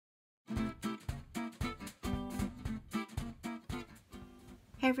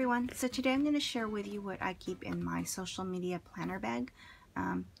Hey everyone, so today I'm going to share with you what I keep in my social media planner bag.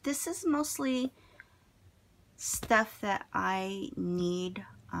 This is mostly stuff that I need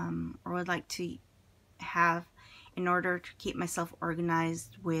or would like to have in order to keep myself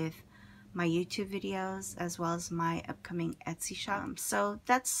organized with my YouTube videos as well as my upcoming Etsy shop. So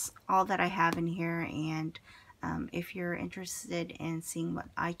that's all that I have in here, and if you're interested in seeing what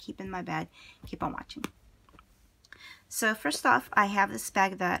I keep in my bag, keep on watching. So first off, I have this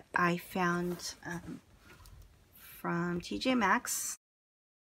bag that I found from TJ Maxx.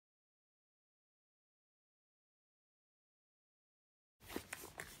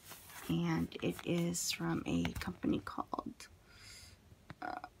 And it is from a company called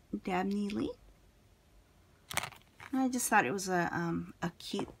Dabney Lee. I just thought it was a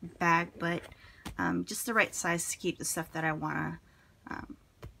cute bag, but just the right size to keep the stuff that I want to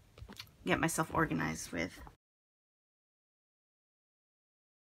get myself organized with.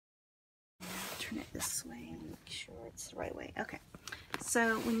 Turn it this way and make sure it's the right way. Okay,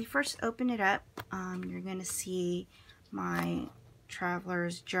 so when you first open it up, you're going to see my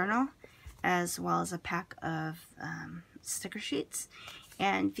traveler's journal as well as a pack of sticker sheets,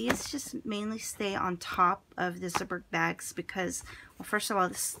 and these just mainly stay on top of the zippered bags because, well, first of all,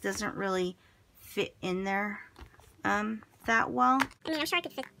 this doesn't really fit in there that well. I mean, I'm sure I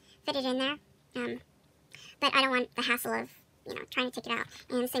could fit it in there, but I don't want the hassle of, you know, trying to take it out.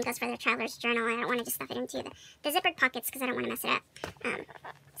 And the same goes for the traveler's journal. I don't want to just stuff it into the zippered pockets because I don't want to mess it up.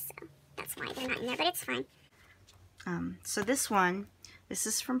 So that's why they're not in there, but it's fine. So this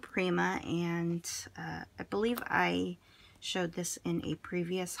is from Prima, and I believe I showed this in a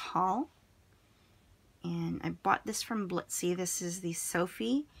previous haul. And I bought this from Blitsy. This is the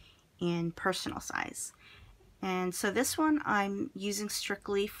Sophie in personal size. And so this one I'm using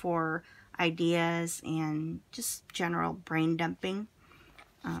strictly for ideas and just general brain dumping,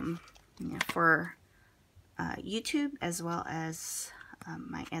 you know, for YouTube as well as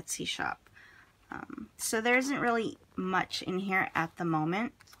my Etsy shop. So there isn't really much in here at the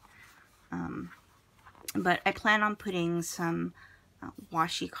moment, but I plan on putting some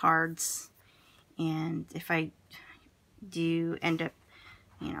washi cards, and if I do end up,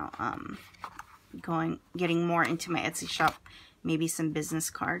 you know, getting more into my Etsy shop, maybe some business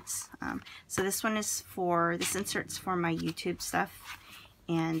cards. So this one is for, this insert's for my YouTube stuff,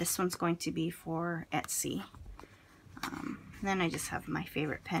 and this one's going to be for Etsy. Then I just have my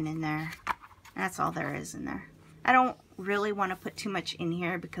favorite pen in there. That's all there is in there. I don't really want to put too much in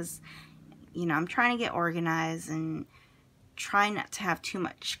here because, you know, I'm trying to get organized and try not to have too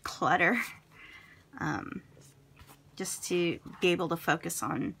much clutter, just to be able to focus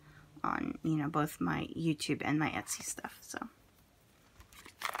on, you know, both my YouTube and my Etsy stuff. So,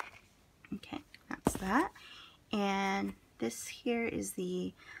 okay, that's that. And this here is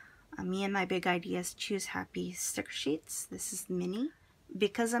the Me and My Big Ideas Choose Happy sticker sheets. This is mini.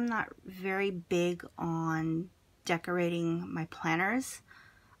 Because I'm not very big on decorating my planners,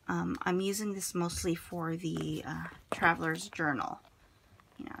 I'm using this mostly for the traveler's journal.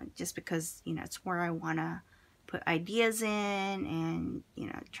 You know, just because, you know, it's where I want to put ideas in and, you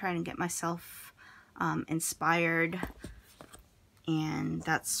know, try and get myself inspired. And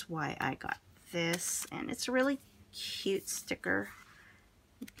that's why I got this. And it's a really cute sticker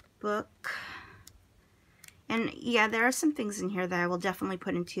book. And yeah, there are some things in here that I will definitely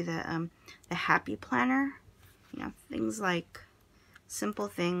put into the happy planner. You know, things like, simple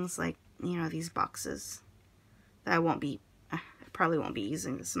things like, you know, these boxes that I probably won't be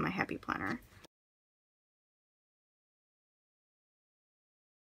using this in my happy planner.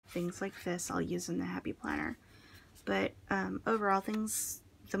 Things like this I'll use in the happy planner. But overall, things,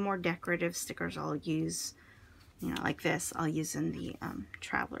 the more decorative stickers I'll use, you know, like this, I'll use in the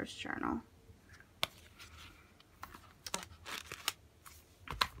traveler's journal.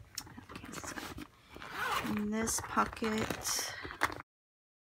 In this pocket,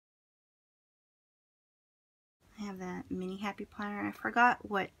 I have that mini happy planner. I forgot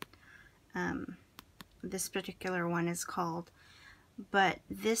what this particular one is called, but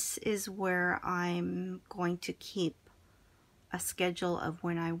this is where I'm going to keep a schedule of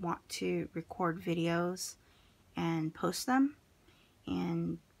when I want to record videos and post them,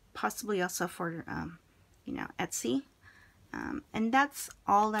 and possibly also for you know, Etsy. And that's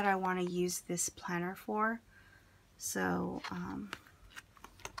all that I want to use this planner for. So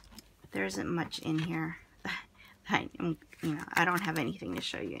there isn't much in here. You know, I don't have anything to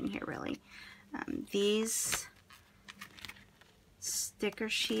show you in here really. These sticker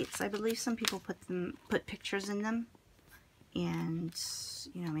sheets, I believe some people put pictures in them, and,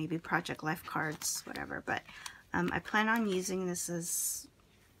 you know, maybe Project Life cards, whatever. But I plan on using this as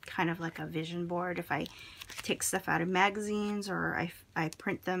kind of like a vision board. If I take stuff out of magazines, or I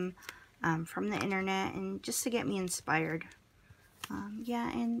print them from the internet, and just to get me inspired. Yeah,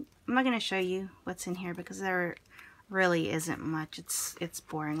 and I'm not going to show you what's in here because there really isn't much. It's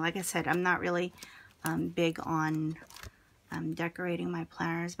boring. Like I said, I'm not really big on decorating my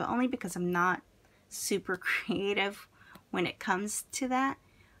planners, but only because I'm not super creative when it comes to that.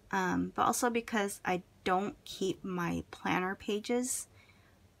 But also because I don't keep my planner pages,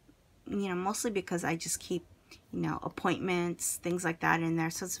 you know, mostly because I just keep, you know, appointments, things like that in there.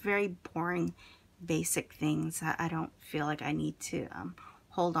 So it's very boring, basic things that I don't feel like I need to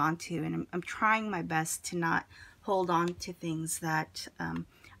hold on to. And I'm trying my best to not hold on to things that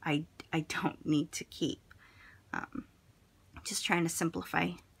I don't need to keep. Just trying to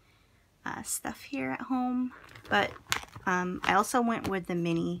simplify stuff here at home. But I also went with the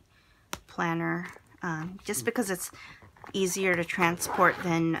mini planner just because it's easier to transport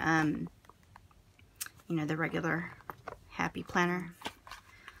than you know, the regular Happy Planner.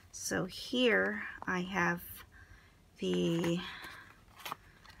 So here I have the,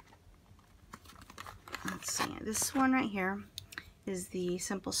 let's see, this one right here is the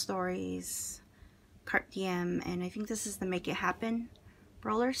Simple Stories Carte Diem, and I think this is the Make It Happen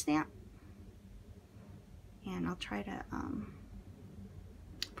roller stamp. And I'll try to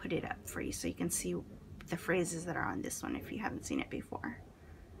put it up for you so you can see the phrases that are on this one if you haven't seen it before.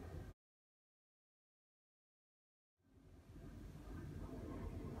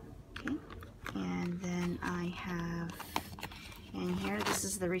 Okay, and then I have in here, this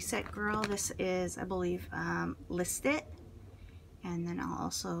is the Reset Girl. This is, I believe, List It. And then I'll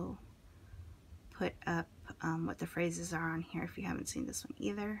also put up what the phrases are on here if you haven't seen this one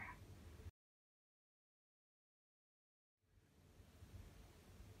either.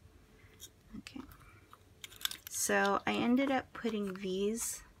 Okay, so I ended up putting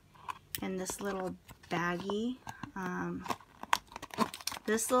these in this little baggie.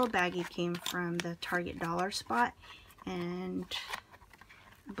 This little baggie came from the Target Dollar Spot, and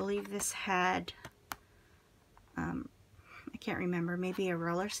I believe this had, I can't remember, maybe a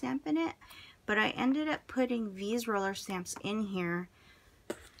roller stamp in it, but I ended up putting these roller stamps in here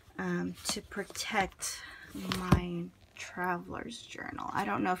to protect my traveler's journal. I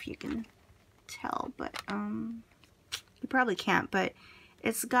don't know if you can tell, but you probably can't, but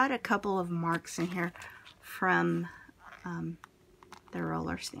it's got a couple of marks in here from the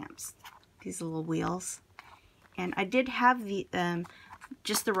roller stamps, these little wheels. And I did have the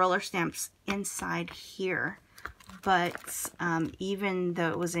just the roller stamps inside here, but even though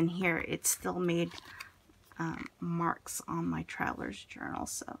it was in here, it still made marks on my traveler's journal.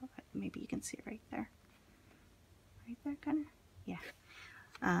 So maybe you can see it right there. Right there, kind of? Yeah.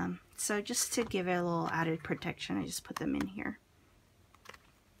 So just to give it a little added protection, I just put them in here.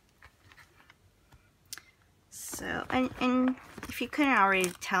 So, and if you couldn't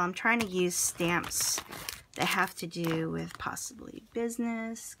already tell, I'm trying to use stamps that have to do with possibly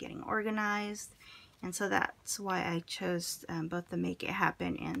business, getting organized. And so that's why I chose both the Make It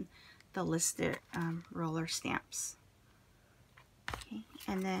Happen and the List It roller stamps. Okay,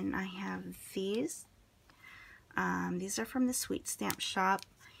 and then I have these. These are from the Sweet Stamp Shop.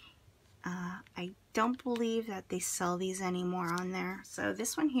 I don't believe that they sell these anymore on there. So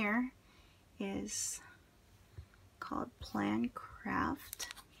this one here is called Plan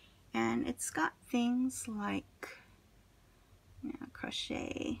Craft, and it's got things like, you know,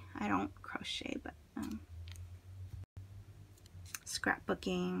 crochet. I don't crochet, but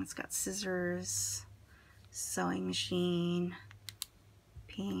scrapbooking. It's got scissors, sewing machine,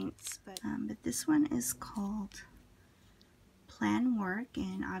 paints, but this one is called Plan Work,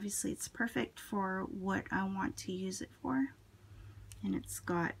 and obviously it's perfect for what I want to use it for. And it's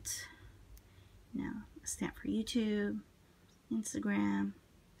got, you know, a stamp for YouTube, Instagram.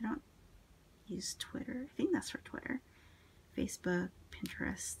 I don't use Twitter. I think that's for Twitter. Facebook,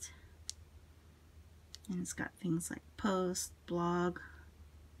 Pinterest. And it's got things like post, blog,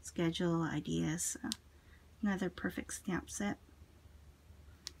 schedule, ideas. So another perfect stamp set.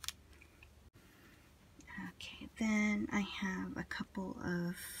 Okay, then I have a couple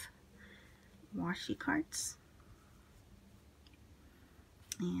of washi cards.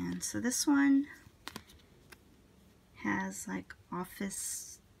 And so this one has like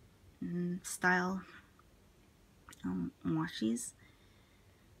office style washis.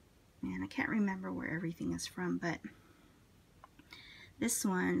 And I can't remember where everything is from, but this is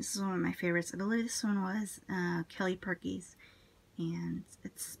one of my favorites. I believe this one was Kelly Perky's, and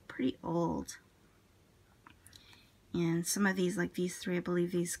it's pretty old. And some of these, like these three, I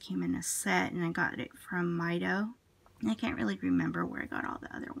believe these came in a set, and I got it from Mido. I can't really remember where I got all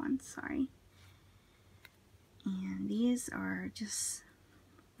the other ones, sorry. And these are just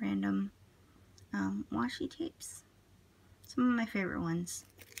random washi tapes. Some of my favorite ones.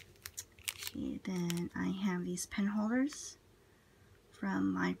 Okay, then I have these pen holders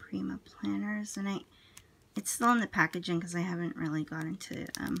from My Prima Planners, and it's still in the packaging because I haven't really gotten to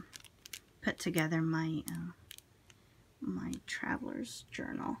put together my my traveler's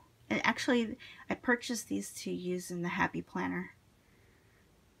journal. And actually, I purchased these to use in the Happy Planner,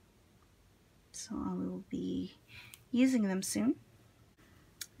 so I will be using them soon.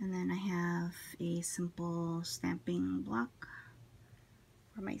 And then I have a simple stamping block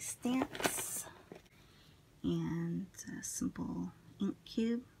for my stamps, and a simple ink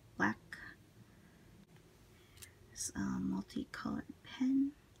cube, black. This multicolored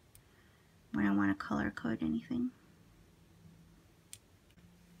pen when I want to color code anything.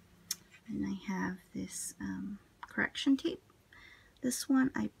 And I have this correction tape. This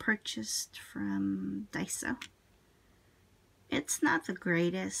one I purchased from Daiso. It's not the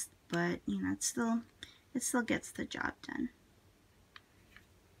greatest, but you know, it still gets the job done.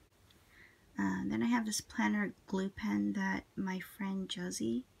 Then I have this planner glue pen that my friend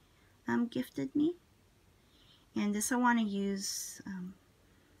Josie gifted me, and this I want to use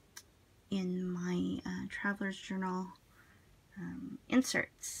in my traveler's journal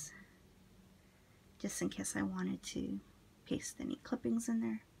inserts, just in case I wanted to paste any clippings in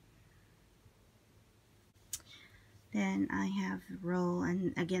there. Then I have the roll,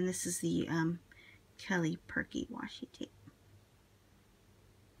 and again this is the Kelly Perky washi tape.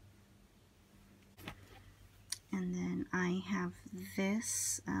 And then I have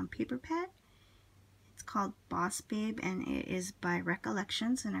this paper pad. It's called Boss Babe, and it is by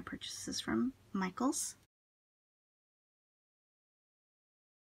Recollections, and I purchased this from Michaels.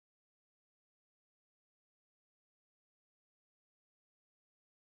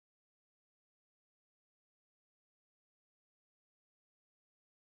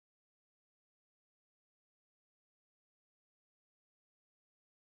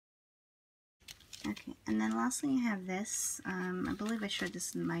 Okay, and then lastly I have this. I believe I showed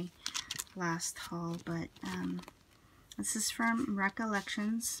this in my last haul, but this is from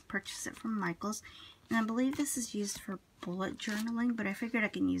Recollections. Purchased it from Michaels, and I believe this is used for bullet journaling, but I figured I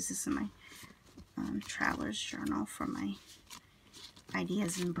can use this in my traveler's journal for my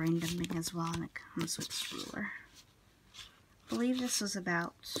ideas and brain dumping as well, and it comes with this ruler. I believe this was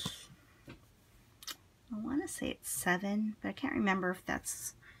about, I want to say it's $7, but I can't remember if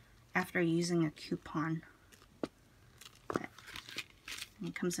that's after using a coupon. But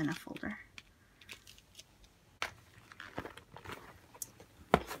it comes in a folder.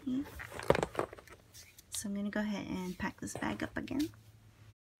 Okay. So I'm going to go ahead and pack this bag up again.